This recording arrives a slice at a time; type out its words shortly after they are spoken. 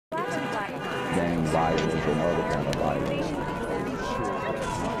violence or no other kind of violence.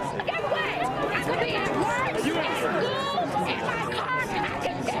 Get away! I could be at work, at school, in my car, and I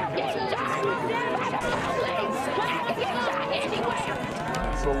can still get shot by the police. But I can get shot anywhere.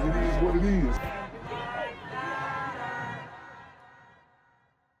 So it is what it is.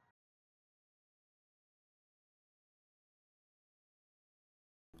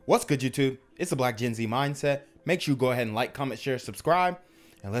 What's good, YouTube? It's the Black Gen Z Mindset. Make sure you go ahead and like, comment, share, subscribe,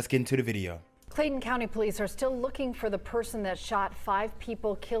 and let's get into the video. Clayton County police are still looking for the person that shot 5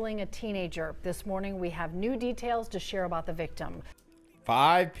 people, killing a teenager. This morning, we have new details to share about the victim.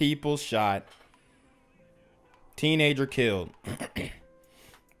 5 people shot, teenager killed.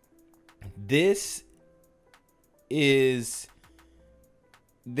 This is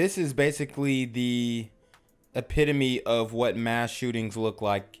basically the epitome of what mass shootings look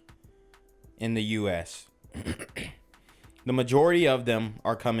like in the US. The majority of them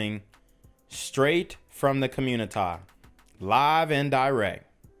are coming straight from the community, live and direct.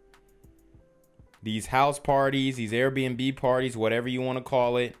 These house parties, these Airbnb parties, whatever you want to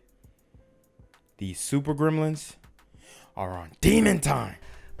call it, these super gremlins are on demon time.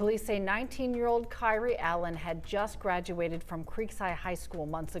 Police say 19-year-old Kiyre Allen had just graduated from Creekside High School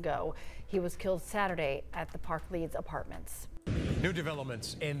months ago. He was killed Saturday at the Park Leeds apartments. New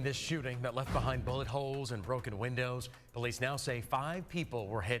developments in this shooting that left behind bullet holes and broken windows. Police now say 5 people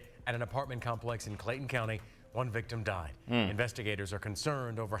were hit at an apartment complex in Clayton County. 1 victim died. Investigators are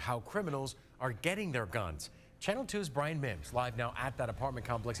concerned over how criminals are getting their guns. Channel 2's Brian Mims live now at that apartment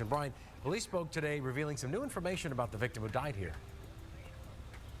complex. And Brian, police spoke today revealing some new information about the victim who died here.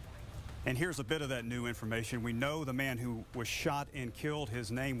 And here's a bit of that new information. We know the man who was shot and killed. His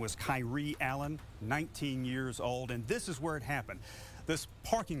name was Kiyre Allen, 19 years old. And this is where it happened. This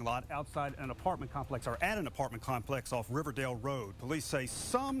parking lot outside an apartment complex, or at an apartment complex off Riverdale Road. Police say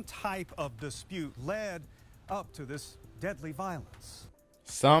some type of dispute led up to this deadly violence.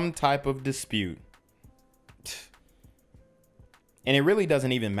 Some type of dispute. And it really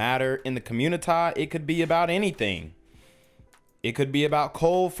doesn't even matter. In the community, it could be about anything. It could be about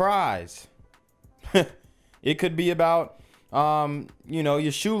cold fries. It could be about, you know,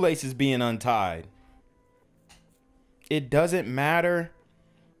 your shoelaces being untied. It doesn't matter.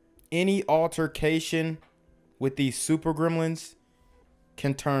 Any altercation with these super gremlins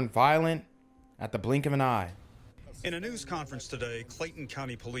can turn violent at the blink of an eye. In a news conference today, Clayton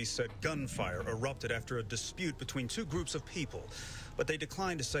County Police said gunfire erupted after a dispute between 2 groups of people, but they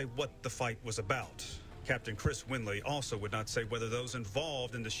declined to say what the fight was about. Captain Chris Winley also would not say whether those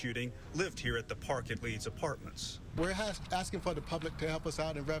involved in the shooting lived here at the Park at Leeds apartments. We're asking for the public to help us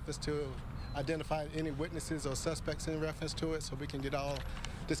out in reference to identify any witnesses or suspects in reference to it, so we can get all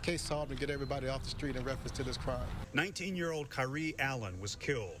this case solved and get everybody off the street in reference to this crime. 19-year-old Kiyre Allen was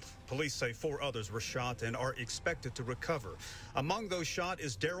killed. Police say 4 others were shot and are expected to recover. Among those shot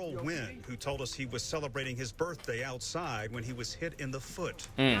is Daryl Wynn, who told us he was celebrating his birthday outside when he was hit in the foot.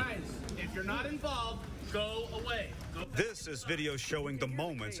 Guys, if you're not involved, go away. This is video showing the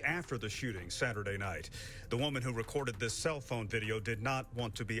moments after the shooting Saturday night. The woman who recorded this cell phone video did not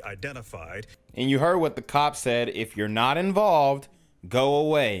want to be identified. And you heard what the cop said. If you're not involved, go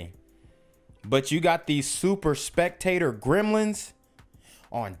away. But you got these super spectator gremlins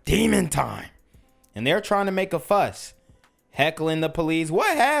on demon time, and they're trying to make a fuss, heckling the police.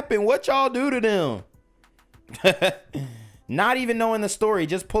 What happened? What y'all do to them? Not even knowing the story,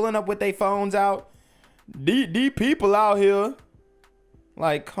 just pulling up with their phones out. These people out here,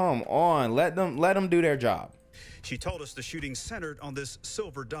 like, come on, let them do their job. She told us the shooting centered on this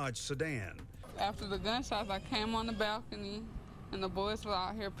silver Dodge sedan. After the gunshots, I came on the balcony, and the boys were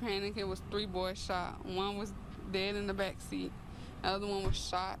out here panicking. It was 3 boys shot. 1 was dead in the back seat. The other one was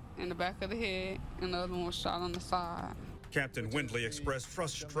shot in the back of the head, and the other one was shot on the side. Captain Windley expressed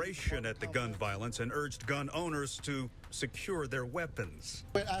frustration at the gun violence and urged gun owners to secure their weapons.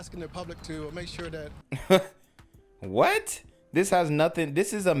 We're asking the public to make sure that... What? This has nothing...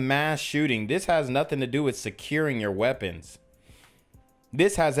 This is a mass shooting. This has nothing to do with securing your weapons.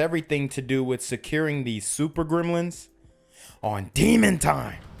 This has everything to do with securing these super gremlins on demon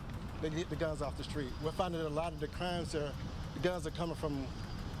time. They get the guns off the street. We're finding that a lot of the crimes the guns are coming from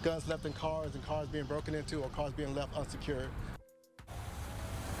guns left in cars and cars being broken into or cars being left unsecured.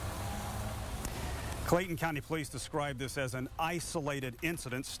 Clayton County Police described this as an isolated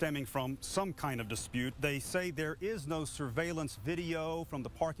incident stemming from some kind of dispute. They say there is no surveillance video from the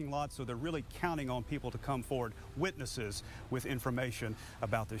parking lot, so they're really counting on people to come forward, witnesses with information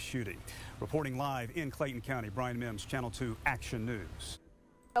about this shooting. Reporting live in Clayton County, Brian Mims, Channel 2 Action News.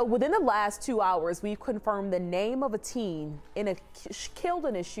 Within the last 2 hours, we've confirmed the name of a teen killed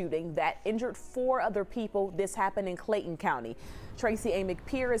in a shooting that injured 4 other people. This happened in Clayton County. Tracy A.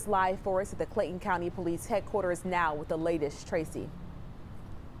 McPeer is live for us at the Clayton County Police Headquarters now with the latest. Tracy.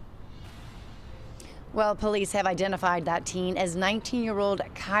 Well, police have identified that teen as 19-year-old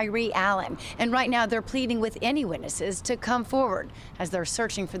Kiyre Allen. And right now they're pleading with any witnesses to come forward as they're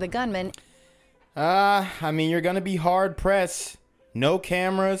searching for the gunman. I mean, you're going to be hard pressed. No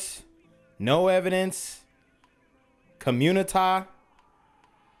cameras, no evidence, community.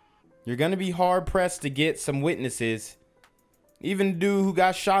 You're going to be hard pressed to get some witnesses. Even the dude who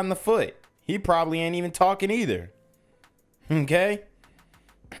got shot in the foot, he probably ain't even talking either. Okay?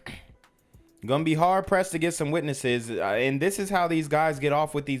 Gonna be hard pressed to get some witnesses. And this is how these guys get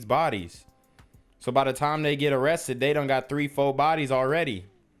off with these bodies. So by the time they get arrested, they done got 3-4 bodies already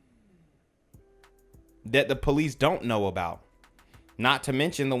that the police don't know about. Not to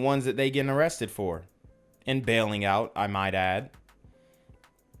mention the ones that they getting arrested for and bailing out, I might add.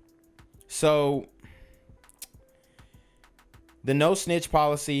 So the no snitch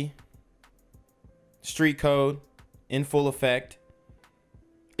policy, street code in full effect.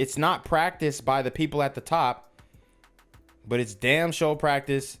 It's not practiced by the people at the top, but it's damn sure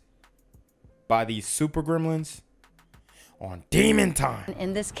practiced by these super gremlins on demon time.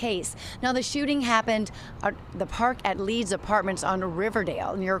 In this case, now the shooting happened at the park at Leeds Apartments on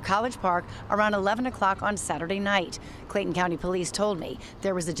Riverdale near College Park around 11 o'clock on Saturday night. Clayton County Police told me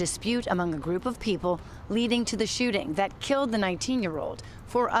there was a dispute among a group of people leading to the shooting that killed the 19-year-old.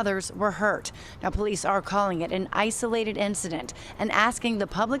 4 others were hurt. Now police are calling it an isolated incident and asking the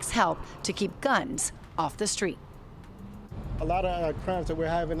public's help to keep guns off the street. A lot of our crimes that we're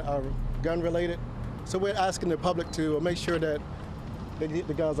having are gun related. So we're asking the public to make sure that they get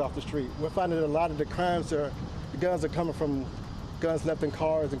the guns off the street. We're finding that a lot of the crimes the guns are coming from guns left in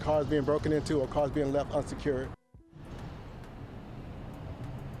cars and cars being broken into or cars being left unsecured.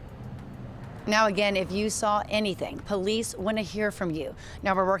 Now again, if you saw anything, police want to hear from you.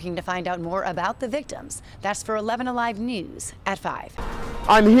 Now we're working to find out more about the victims. That's for 11 Alive News at 5.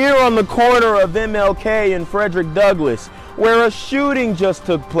 I'm here on the corner of MLK and Frederick Douglass, where a shooting just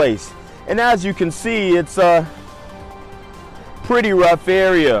took place. And as you can see, it's a pretty rough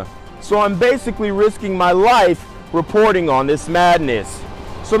area. So I'm basically risking my life reporting on this madness.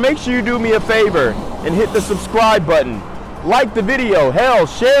 So make sure you do me a favor and hit the subscribe button. Like the video, hell,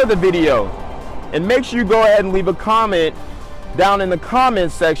 share the video. And make sure you go ahead and leave a comment down in the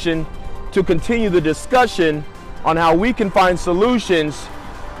comments section to continue the discussion on how we can find solutions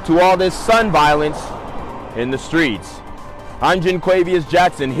to all this son violence in the streets. I'm Quavius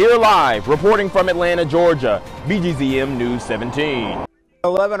Jackson, here live, reporting from Atlanta, Georgia, BGZM News 17.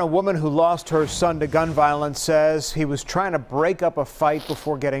 11, a woman who lost her son to gun violence says he was trying to break up a fight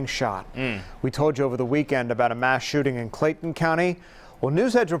before getting shot. We told you over the weekend about a mass shooting in Clayton County. Well,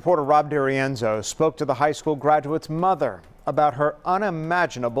 Newsedge reporter Rob D'Arienzo spoke to the high school graduate's mother about her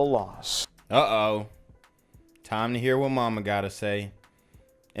unimaginable loss. Uh-oh. Time to hear what mama gotta say.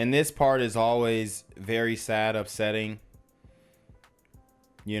 And this part is always very sad, upsetting.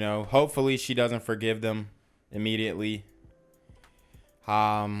 You know, hopefully she doesn't forgive them immediately.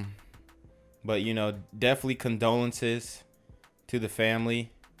 But, you know, definitely condolences to the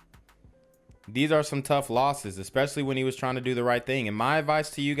family. These are some tough losses, especially when he was trying to do the right thing. And my advice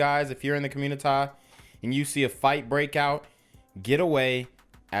to you guys, if you're in the community and you see a fight break out, get away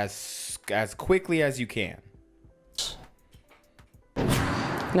as quickly as you can.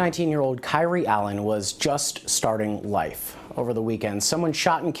 19-year-old Kiyre Allen was just starting life. Over the weekend, someone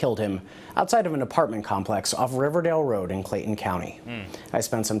shot and killed him outside of an apartment complex off Riverdale Road in Clayton County. I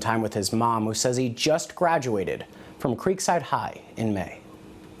spent some time with his mom, who says he just graduated from Creekside High in May.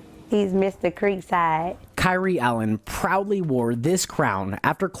 He's Mr. Creekside. Kiyre Allen proudly wore this crown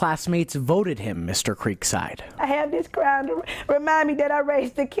after classmates voted him Mr. Creekside. I have this crown to remind me that I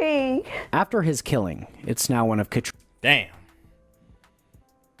raised the king. After his killing, it's now one of Katrina's. Damn.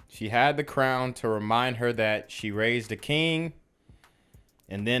 She had the crown to remind her that she raised a king.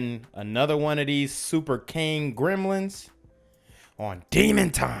 And then another one of these super king gremlins on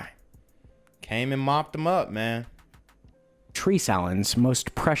demon time came and mopped them up, man. Katrina Allen's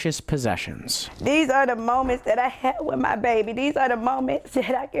most precious possessions. These are the moments that I had with my baby. These are the moments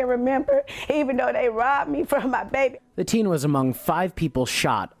that I can remember, even though they robbed me from my baby. The teen was among 5 people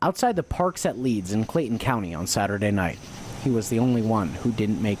shot outside the parks at Leeds in Clayton County on Saturday night. He was the only one who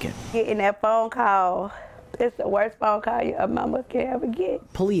didn't make it. Getting that phone call, it's the worst phone call a mama can ever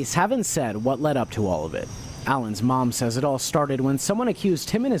get. Police haven't said what led up to all of it. Allen's mom says it all started when someone accused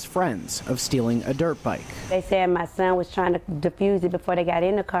him and his friends of stealing a dirt bike. They said my son was trying to defuse it before they got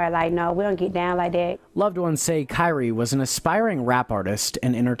in the car. Like, no, we don't get down like that. Loved ones say Kiyre was an aspiring rap artist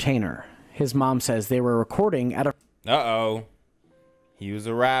and entertainer. His mom says they were recording at a... Uh-oh. He was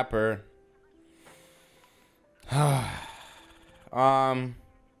a rapper. Now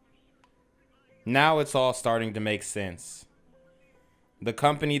it's all starting to make sense. The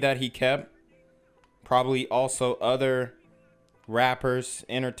company that he kept, probably also other rappers,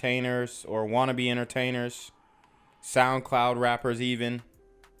 entertainers, or wannabe entertainers, SoundCloud rappers even.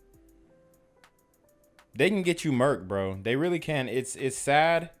 They can get you murked, bro. They really can. It's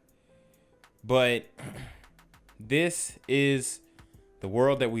sad, but this is the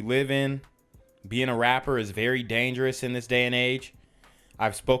world that we live in. Being a rapper is very dangerous in this day and age.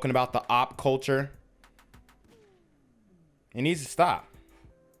 I've spoken about the op culture. It needs to stop.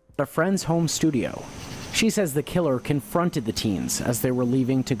 A friend's home studio. She says the killer confronted the teens as they were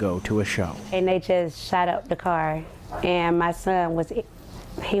leaving to go to a show. And they just shot up the car, and my son was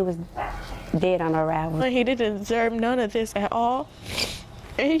dead on arrival. He didn't deserve none of this at all,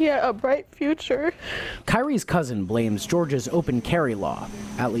 and he had a bright future. Kyrie's cousin blames Georgia's open carry law,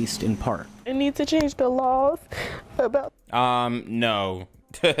 at least in part. It needs to change the laws about... No.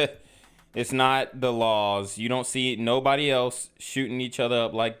 It's not the laws. You don't see nobody else shooting each other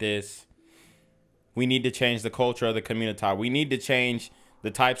up like this. We need to change the culture of the community. We need to change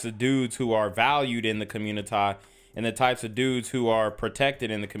the types of dudes who are valued in the community and the types of dudes who are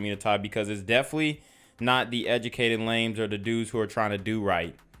protected in the community, because it's definitely not the educated lames or the dudes who are trying to do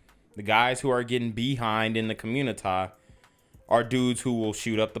right. The guys who are getting behind in the community are dudes who will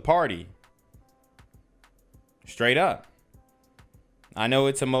shoot up the party. Straight up. I know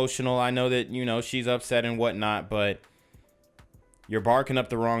it's emotional. I know that, you know, she's upset and whatnot, but you're barking up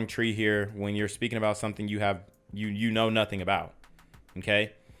the wrong tree here when you're speaking about something you know nothing about.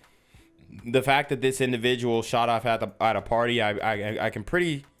 Okay? The fact that this individual shot off at a party, I can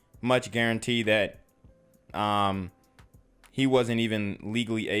pretty much guarantee that he wasn't even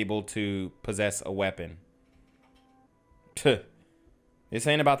legally able to possess a weapon. This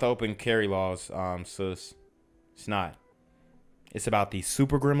ain't about the open carry laws, sis. It's not. It's about these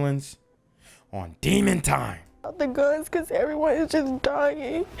super gremlins on demon time. The guns, because everyone is just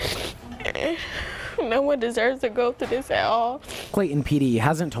dying. No one deserves to go through this at all. Clayton PD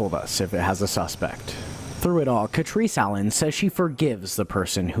hasn't told us if it has a suspect. Through it all, Kiyre Allen says she forgives the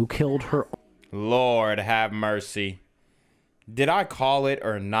person who killed her. Lord have mercy. Did I call it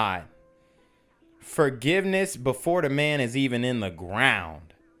or not? Forgiveness before the man is even in the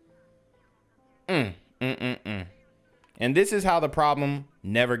ground. And this is how the problem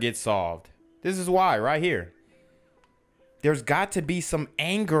never gets solved. This is why right here. There's got to be some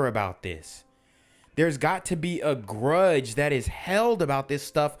anger about this. There's got to be a grudge that is held about this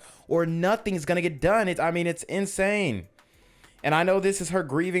stuff, or nothing's going to get done. It's insane. And I know this is her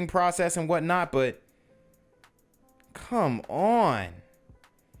grieving process and whatnot, but come on.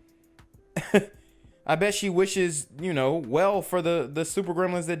 I bet she wishes, you know, well for the super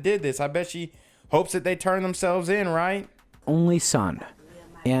gremlins that did this. I bet she hopes that they turn themselves in, right? Only son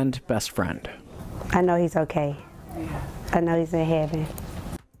and best friend. I know he's okay. I know he's in heaven.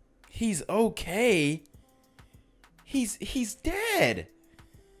 He's okay? He's dead.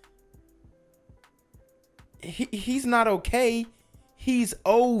 He's not okay. He's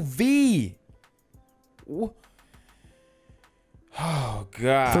OV. Oh,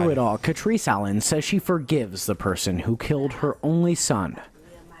 God. Through it all, Kiyre Allen says she forgives the person who killed her only son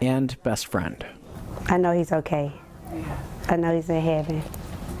and best friend. I know he's okay. I know he's in heaven.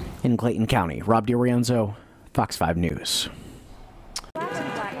 In Clayton County, Rob DiRienzo, Fox 5 News.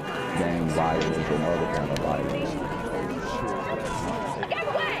 Gang violence and other kind of violence. Get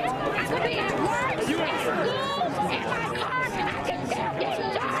away! I could be at work, at school, in my car, I can still get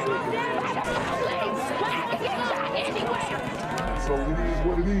shot by the police. I can get shot anywhere. So it is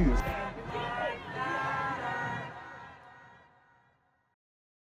what it is.